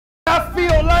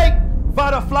don't like,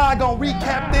 Vada gonna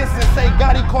recap this and say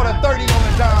Gotti caught a 30 on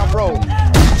the John Road.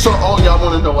 So all y'all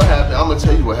wanna know what happened? I'm gonna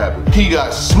tell you what happened. He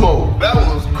got smoked. That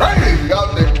was crazy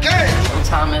out the game.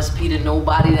 Sometimes SP to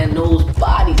nobody that knows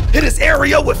body. Hit his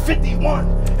area with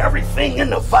 51. Everything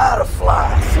in the Vada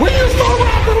flies. When you start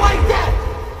rapping like that?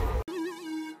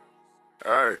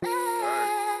 Alright.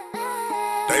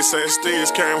 They say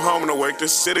Steve's came home to wake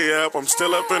this city up. I'm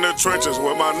still up in the trenches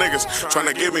with my niggas, trying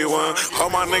to give me one. All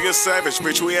my niggas savage,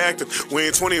 bitch, we active. We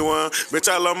ain't 21. Bitch,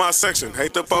 I love my section.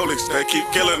 Hate the police, they keep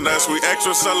killing us. We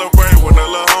extra celebrate with the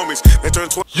little homies. They turn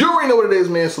 20. You already know what it is,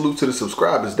 man. Salute to the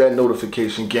subscribers. That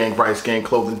notification gang,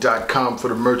 RiceGangClothing.com for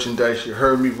the merchandise. You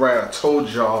heard me right. I told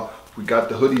y'all. We got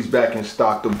the hoodies back in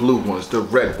stock, the blue ones, the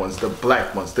red ones, the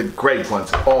black ones, the gray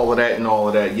ones, all of that and all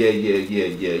of that.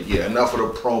 Yeah. Enough of the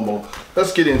promo.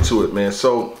 Let's get into it, man.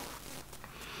 So,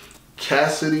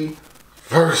 Cassidy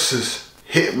versus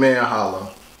Hitman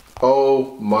Holla.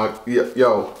 Oh my,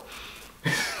 yo.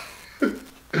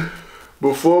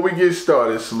 Before we get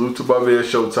started, salute to my man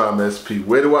Showtime SP.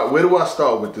 Where do I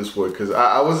start with this one? Because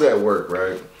I was at work,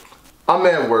 right? I'm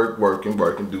at work, working,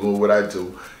 doing what I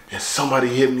do. And somebody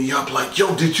hit me up like,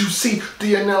 yo, did you see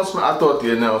the announcement? I thought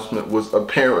the announcement was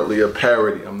apparently a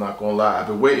parody. I'm not gonna lie. I've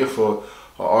been waiting for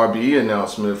an R.B.E.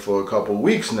 announcement for a couple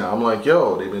weeks now. I'm like,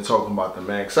 yo, they've been talking about the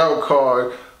max out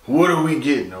card. What are we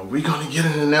getting? Are we gonna get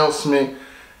an announcement?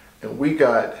 And we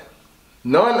got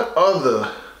none other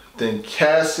than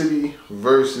Cassidy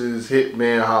versus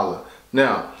Hitman Holla.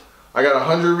 Now, I got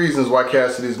 100 reasons why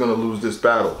Cassidy is gonna lose this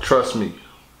battle. Trust me.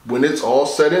 When it's all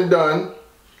said and done,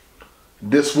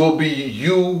 this will be,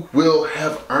 you will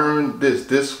have earned this.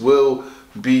 This will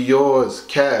be yours,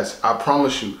 Cass. I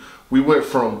promise you. We went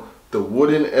from the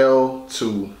wooden L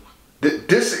to,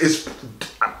 this is,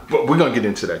 but we're going to get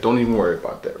into that. Don't even worry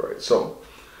about that, right? So,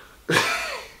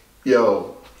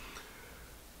 yo,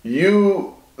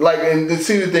 you, like, and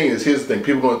see the thing is, here's the thing.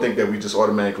 People going to think that we just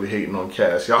automatically hating on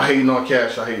Cass. Y'all hating on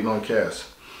Cass, y'all hating on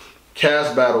Cass.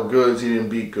 Cass battled Goods, he didn't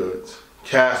beat Goods.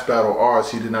 Cass battled ours,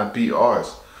 he did not beat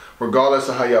ours. Regardless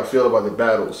of how y'all feel about the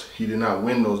battles, he did not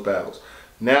win those battles.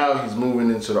 Now he's moving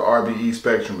into the R.B.E.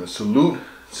 spectrum. And salute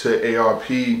to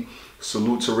R.B.E.,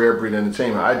 salute to Rare Breed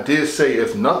Entertainment. I did say,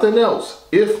 if nothing else,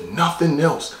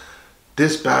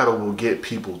 this battle will get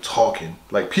people talking.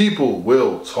 Like, people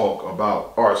will talk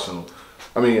about Arsenal.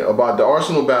 I mean, about the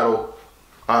Arsenal battle,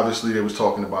 obviously they was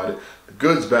talking about it. The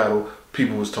Goods battle,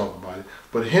 people was talking about it.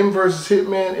 But him versus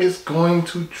Hitman is going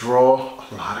to draw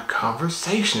a lot of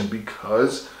conversation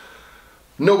because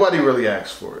nobody really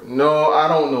asked for it. No, I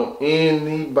don't know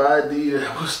anybody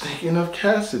that was thinking of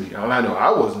Cassidy. I know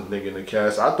I wasn't thinking of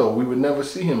Cass. I thought we would never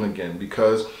see him again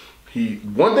because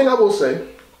one thing I will say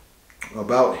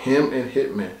about him and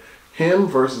Hitman, him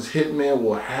versus Hitman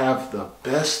will have the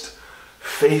best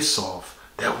face-off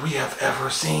that we have ever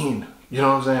seen. You know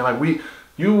what I'm saying? Like,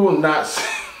 you will not see,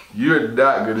 you're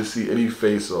not going to see any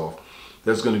face-off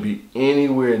that's going to be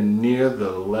anywhere near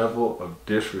the level of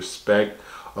disrespect,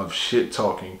 of shit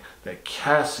talking that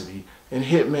Cassidy and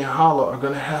Hitman Holla are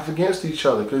gonna have against each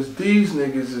other, because these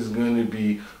niggas is gonna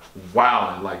be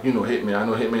wilding. Like, you know, Hitman, I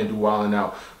know Hitman do wilding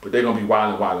out, but they're gonna be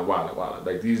wilding.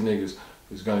 Like, these niggas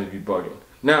is gonna be bugging.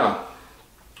 Now,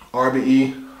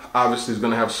 R.B.E. obviously is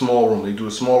gonna have small room. They do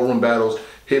a small room battles.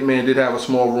 Hitman did have a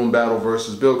small room battle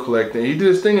versus Bill Collector. He did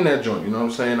his thing in that joint, you know what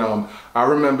I'm saying? I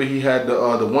remember he had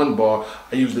the one bar.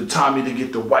 I used the Tommy to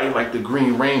get the white like the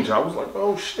Green Ranger. I was like,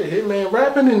 oh shit, Hitman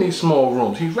rapping in these small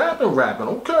rooms. He's rapping,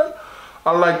 okay.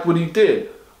 I liked what he did.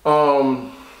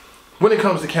 When it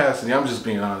comes to Cassidy, I'm just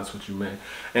being honest with you, man.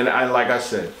 And like I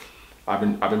said, I've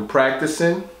been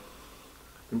practicing,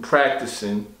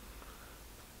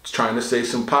 trying to say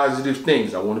some positive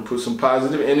things. I want to put some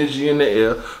positive energy in the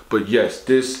air. But yes,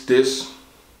 this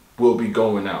will be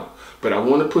going out. But I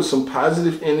want to put some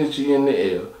positive energy in the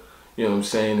air, you know what I'm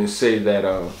saying, and say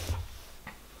that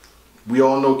we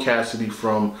all know Cassidy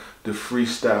from the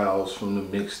freestyles, from the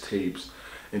mixtapes,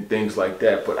 and things like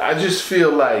that. But I just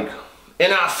feel like,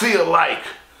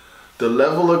 the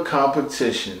level of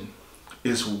competition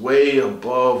is way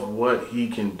above what he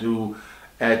can do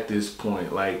at this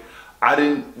point. Like,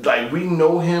 we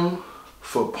know him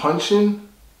for punching,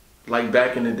 like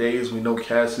back in the days. We know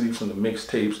Cassidy from the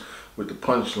mixtapes with the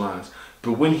punchlines.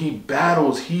 But when he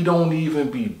battles, he don't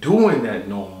even be doing that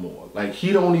no more. Like,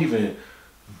 he don't even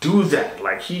do that.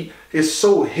 Like, he is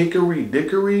so hickory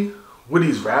dickory what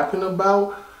he's rapping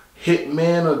about.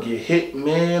 Hitman or get hit,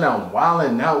 man. I'm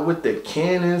wilding out with the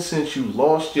cannon since you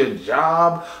lost your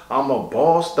job. I'm a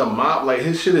boss, the mob. Like,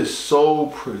 his shit is so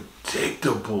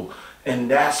predictable. And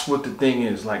that's what the thing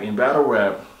is. Like, in battle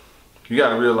rap, you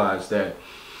gotta realize that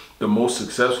the most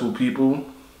successful people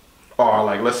are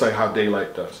like, let's say how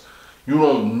Daylight does. You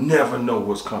don't never know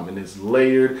what's coming. It's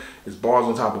layered, it's bars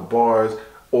on top of bars,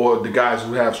 or the guys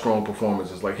who have strong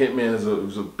performances. Like Hitman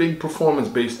is a big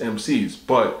performance-based MCs,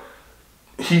 but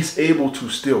he's able to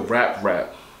still rap.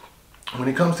 When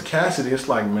it comes to Cassidy, it's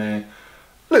like, man,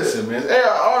 listen, man,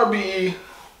 R.B.E,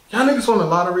 y'all niggas won the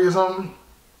lottery or something?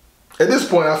 At this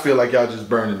point, I feel like y'all just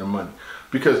burning the money.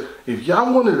 Because if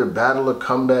y'all wanted a battle of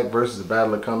comeback versus a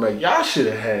battle of comeback, y'all should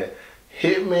have had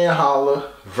Hitman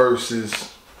Holla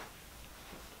versus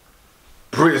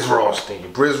Briz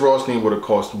Rothstein. Briz Rothstein would have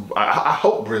cost, I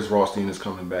hope Briz Rothstein is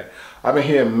coming back. I've been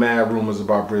hearing mad rumors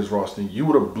about Briz Rothstein. You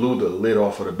would have blew the lid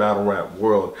off of the battle rap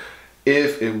world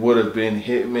if it would have been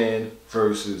Hitman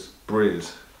versus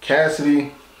Briz.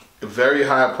 Cassidy, a very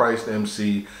high priced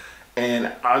MC,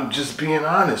 and I'm just being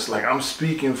honest. Like, I'm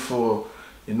speaking for,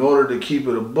 in order to keep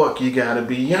it a buck, you gotta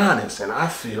be honest. And I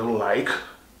feel like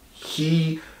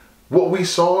what we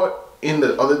saw in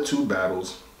the other two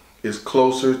battles is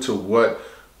closer to what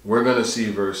we're gonna see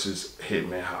versus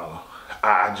Hitman Holla.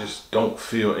 I just don't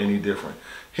feel any different.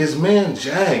 His man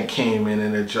Jag came in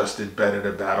and adjusted better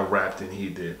to battle rap than he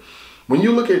did. When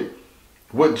you look at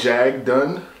what Jag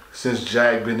done since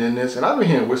Jag been in this, and I've been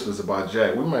hearing whispers about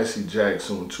Jag, we might see Jag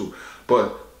soon too,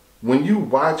 but when you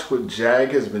watch what Jag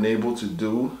has been able to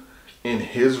do in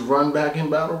his run back in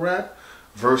battle rap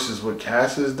versus what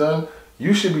Cass has done,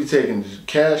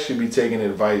 Cass should be taking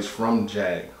advice from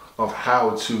Jag of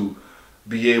how to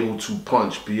be able to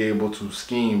punch, be able to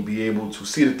scheme, be able to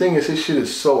see. The thing is, his shit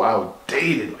is so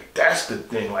outdated. Like, that's the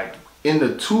thing. Like, in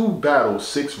the 2 battles,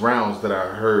 6 rounds that I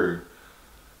heard,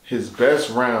 his best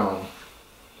round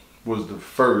was the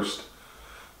first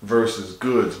versus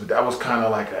Goods, but that was kind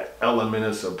of like an element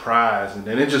of surprise, and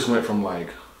then it just went from like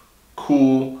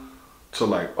cool to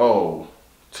like oh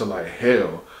to like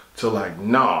hell to like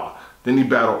nah. Then he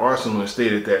battled Arsenal and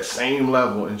stayed at that same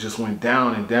level and just went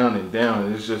down and down and down.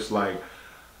 And it's just like,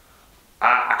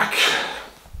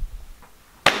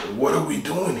 what are we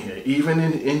doing here? Even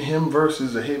in him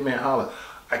versus a Hitman Holla,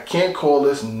 I can't call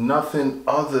this nothing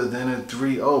other than a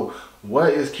 3-0.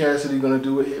 What is Cassidy gonna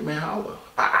do with Hitman Holla?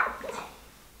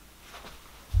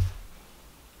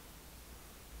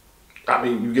 I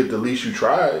mean, you get the least you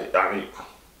try. I mean,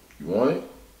 you want it?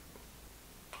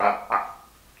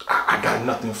 I got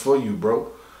nothing for you,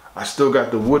 bro. I still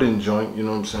got the wooden joint, you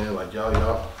know what I'm saying? Like,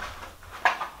 y'all.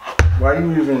 Why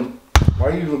you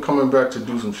even coming back to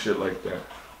do some shit like that?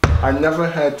 I never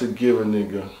had to give a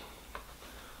nigga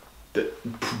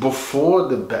before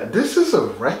the battle. This is a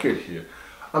record here.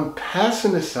 I'm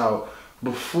passing this out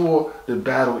before the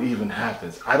battle even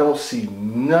happens. I don't see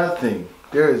nothing.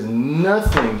 There is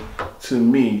nothing to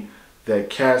me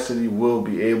that Cassidy will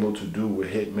be able to do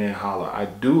with Hitman Holla. I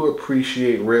do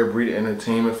appreciate R.B.E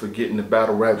Entertainment for getting the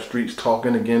battle rap streets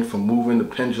talking again, for moving the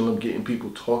pendulum, getting people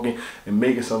talking and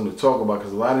making something to talk about,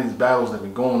 because a lot of these battles that have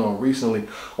been going on recently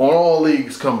on all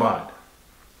leagues combined,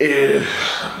 it's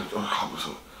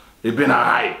been a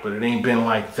hype, but it ain't been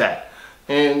like that.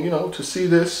 And, you know, to see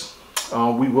this,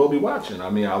 we will be watching. I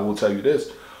mean, I will tell you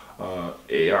this.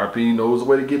 R.B.E knows the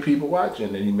way to get people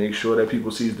watching, and he makes sure that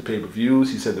people sees the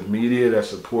pay-per-views. He said the media that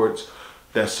supported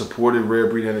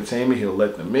R.B.E Entertainment, he'll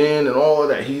let them in and all of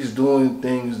that. He's doing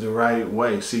things the right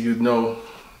way. See, you know,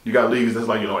 you got leagues that's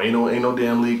like, you know, ain't no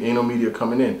damn league, ain't no media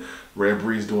coming in.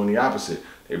 R.B.E's doing the opposite.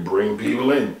 They bring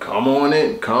people in. Come on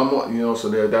in, come on, you know. So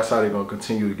that's how they're gonna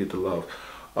continue to get the love.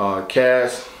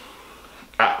 Cass,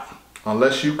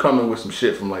 unless you coming with some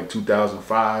shit from like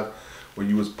 2005. Where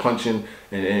you was punching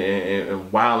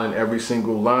and wilding every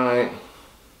single line.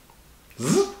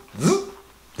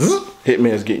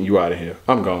 Hitman's getting you out of here.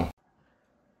 I'm gone.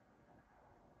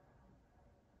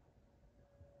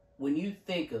 When you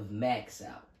think of max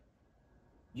out,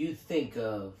 you think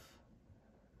of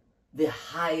the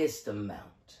highest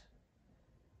amount,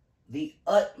 the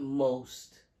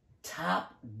utmost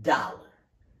top dollar,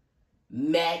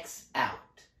 max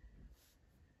out.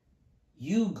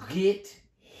 You get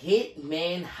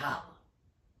Hitman Holla.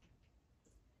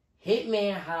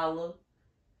 Hitman Holla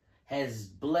has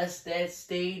blessed that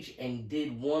stage and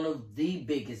did one of the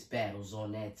biggest battles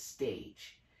on that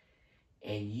stage.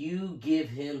 And you give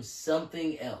him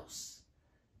something else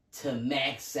to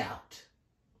max out.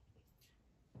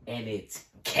 And it's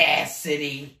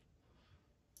Cassidy.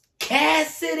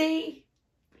 Cassidy!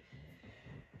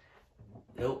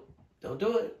 Nope. Don't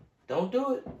do it. Don't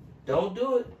do it. Don't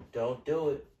do it. Don't do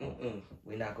it.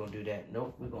 We're not going to do that.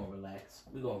 Nope. We're going to relax.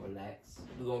 We're going to relax.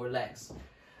 We're going to relax.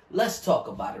 Let's talk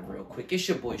about it real quick. It's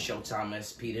your boy Showtime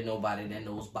SP, to nobody that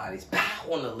knows bodies.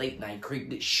 Pow, on the late night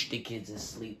creep. Shh, the kids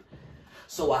asleep.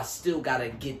 So I still gotta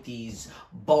get these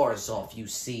bars off, you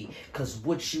see. Because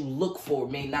what you look for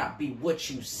may not be what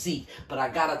you see. But I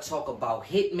gotta talk about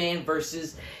Hitman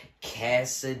versus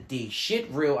Cassidy. Shit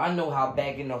real. I know how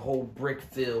bagging the whole brick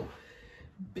feel.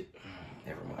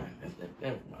 Never mind.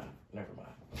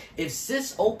 If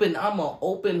sis open, I'ma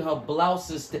open her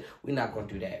blouse instead. We're not gonna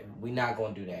do that. We're not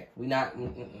gonna do that. We're not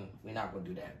gonna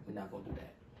do that.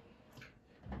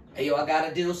 Hey, yo, I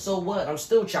got a deal, so what? I'm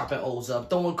still chopping O's up,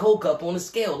 throwing coke up on the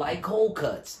scale like cold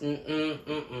cuts. Let's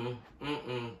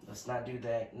not do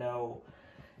that. No,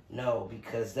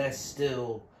 because that's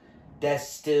still,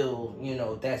 you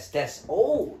know, that's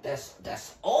old.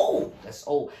 That's old.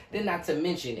 Then not to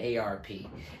mention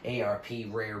R.B.E,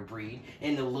 Rare Breed,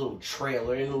 in the little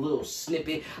trailer, in the little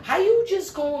snippet. How you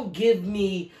just gonna give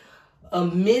me a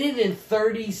minute and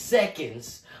 30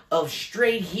 seconds of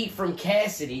straight heat from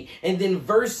Cassidy, and then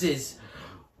versus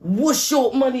what's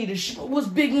short money to what's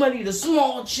big money to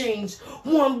small change?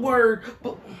 One word,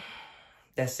 but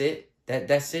that's it.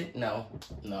 That's it. No,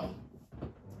 you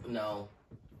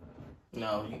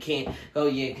can't. Oh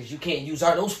yeah, because you can't use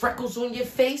all those freckles on your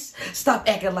face. Stop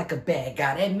acting like a bad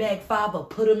guy. That Mag 5 will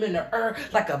put him in the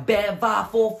like a bad vibe.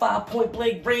 4-5 point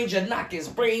blank range and knock his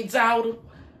brains out.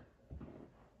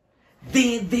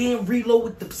 Then reload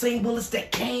with the same bullets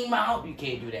that came out. You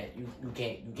can't do that. You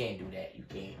can't do that. You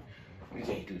can't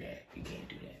do that.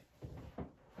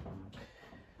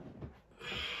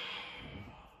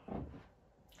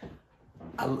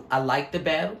 I like the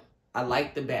battle.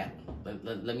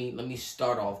 Let me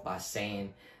start off by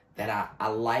saying that I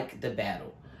like the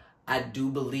battle. I do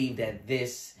believe that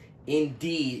this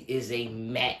indeed is a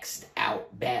maxed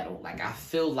out battle. Like, I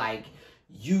feel like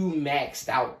you maxed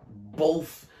out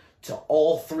both to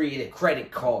all three of the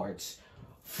credit cards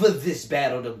for this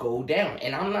battle to go down.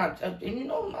 And I'm not, you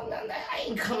know, I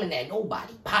ain't coming at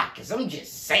nobody's pockets. I'm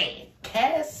just saying,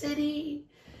 Cassidy,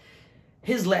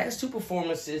 his last two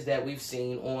performances that we've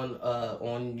seen on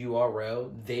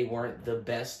URL, they weren't the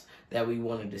best that we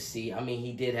wanted to see. I mean,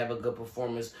 he did have a good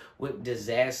performance with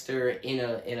Disaster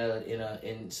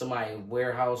in somebody's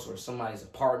warehouse or somebody's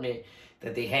apartment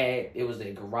that they had. It was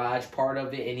the garage part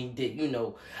of it, and he did, you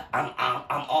know, I'm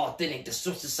authentic. The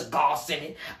Swiss cigars in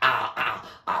it.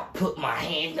 I'll put my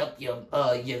hand up your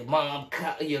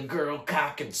girl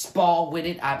cock and spar with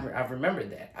it. I remember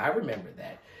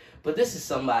that. But this is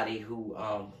somebody who,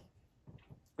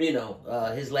 you know,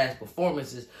 his last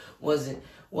performances wasn't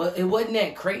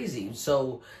that crazy.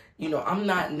 So, you know, I'm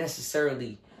not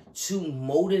necessarily too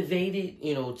motivated,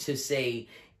 you know, to say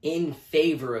in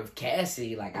favor of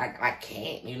Cassidy. Like, I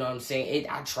can't, you know what I'm saying?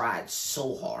 I tried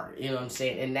so hard, you know what I'm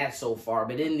saying? And that's so far.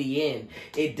 But in the end,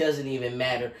 it doesn't even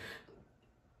matter.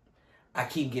 I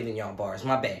keep giving y'all bars.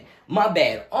 My bad.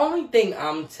 Only thing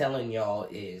I'm telling y'all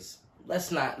is, let's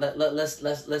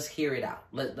hear it out.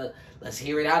 Let's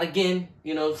hear it out again.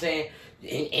 You know what I'm saying?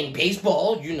 In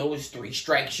baseball, you know, it's 3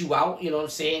 strikes you out. You know what I'm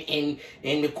saying?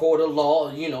 In the court of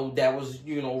law, you know, that was,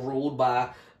 you know, ruled by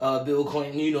Bill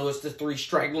Clinton. You know, it's the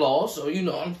 3-strike law. So, you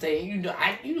know what I'm saying?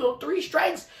 You know, 3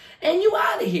 strikes and you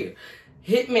out of here.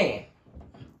 Hitman,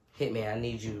 I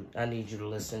need you to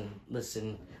listen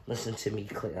to me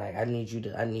clear. I need you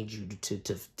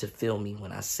to feel me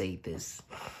when I say this.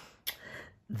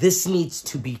 This needs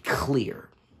to be clear.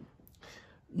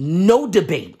 No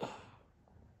debate.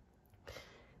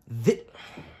 Let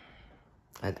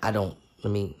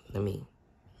me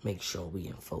make sure we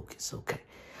in focus, okay?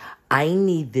 I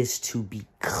need this to be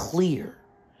clear.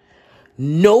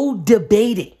 No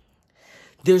debating.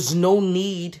 There's no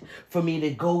need for me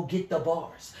to go get the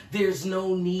bars. There's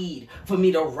no need for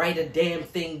me to write a damn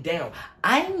thing down.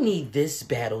 I need this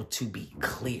battle to be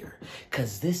clear,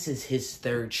 because this is his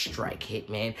 3rd strike,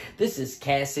 Hitman. This is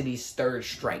Cassidy's 3rd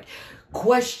strike.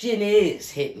 Question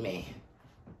is, Hitman,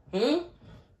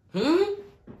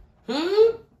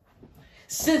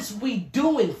 since we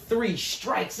doing 3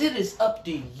 strikes, it is up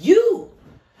to you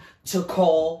to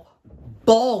call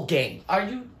ball game. Are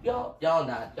you y'all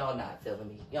not feeling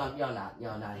me? Y'all not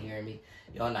hearing me?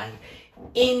 Y'all not.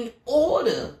 In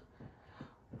order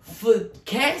for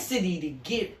Cassidy to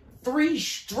get 3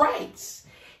 strikes,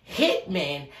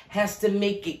 Hitman has to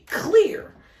make it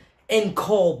clear and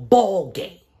call ball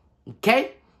game.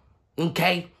 Okay? All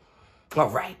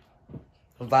right.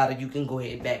 Vada, you can go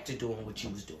ahead back to doing what you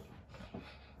was doing.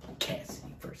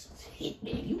 Cassidy versus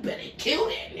Hitman. You better kill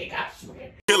that nigga, I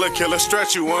swear. Killer,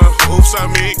 stretch you one. Oops, I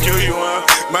mean, kill you one.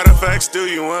 Matter of fact, steal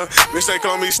you one. Bitch, they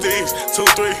call me Steve's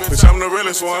 2-3. Bitch, I'm the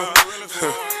realest one.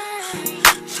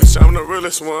 Bitch, I'm the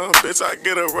realest one. Bitch, I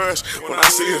get a rush when I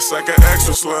see it's like an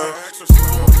extra slug.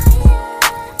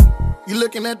 You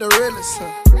looking at the realest,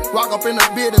 huh? Walk up in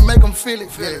the bed and make them feel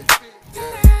it.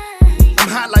 I'm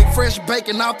hot like fresh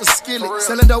bacon off the skillet.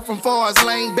 Selling dope from Forest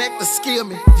Lane back to Skill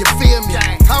Me. You feel me?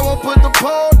 I won't put the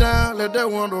pole down, let that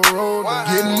one roll down.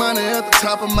 Getting money at the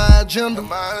top of my agenda.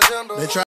 They try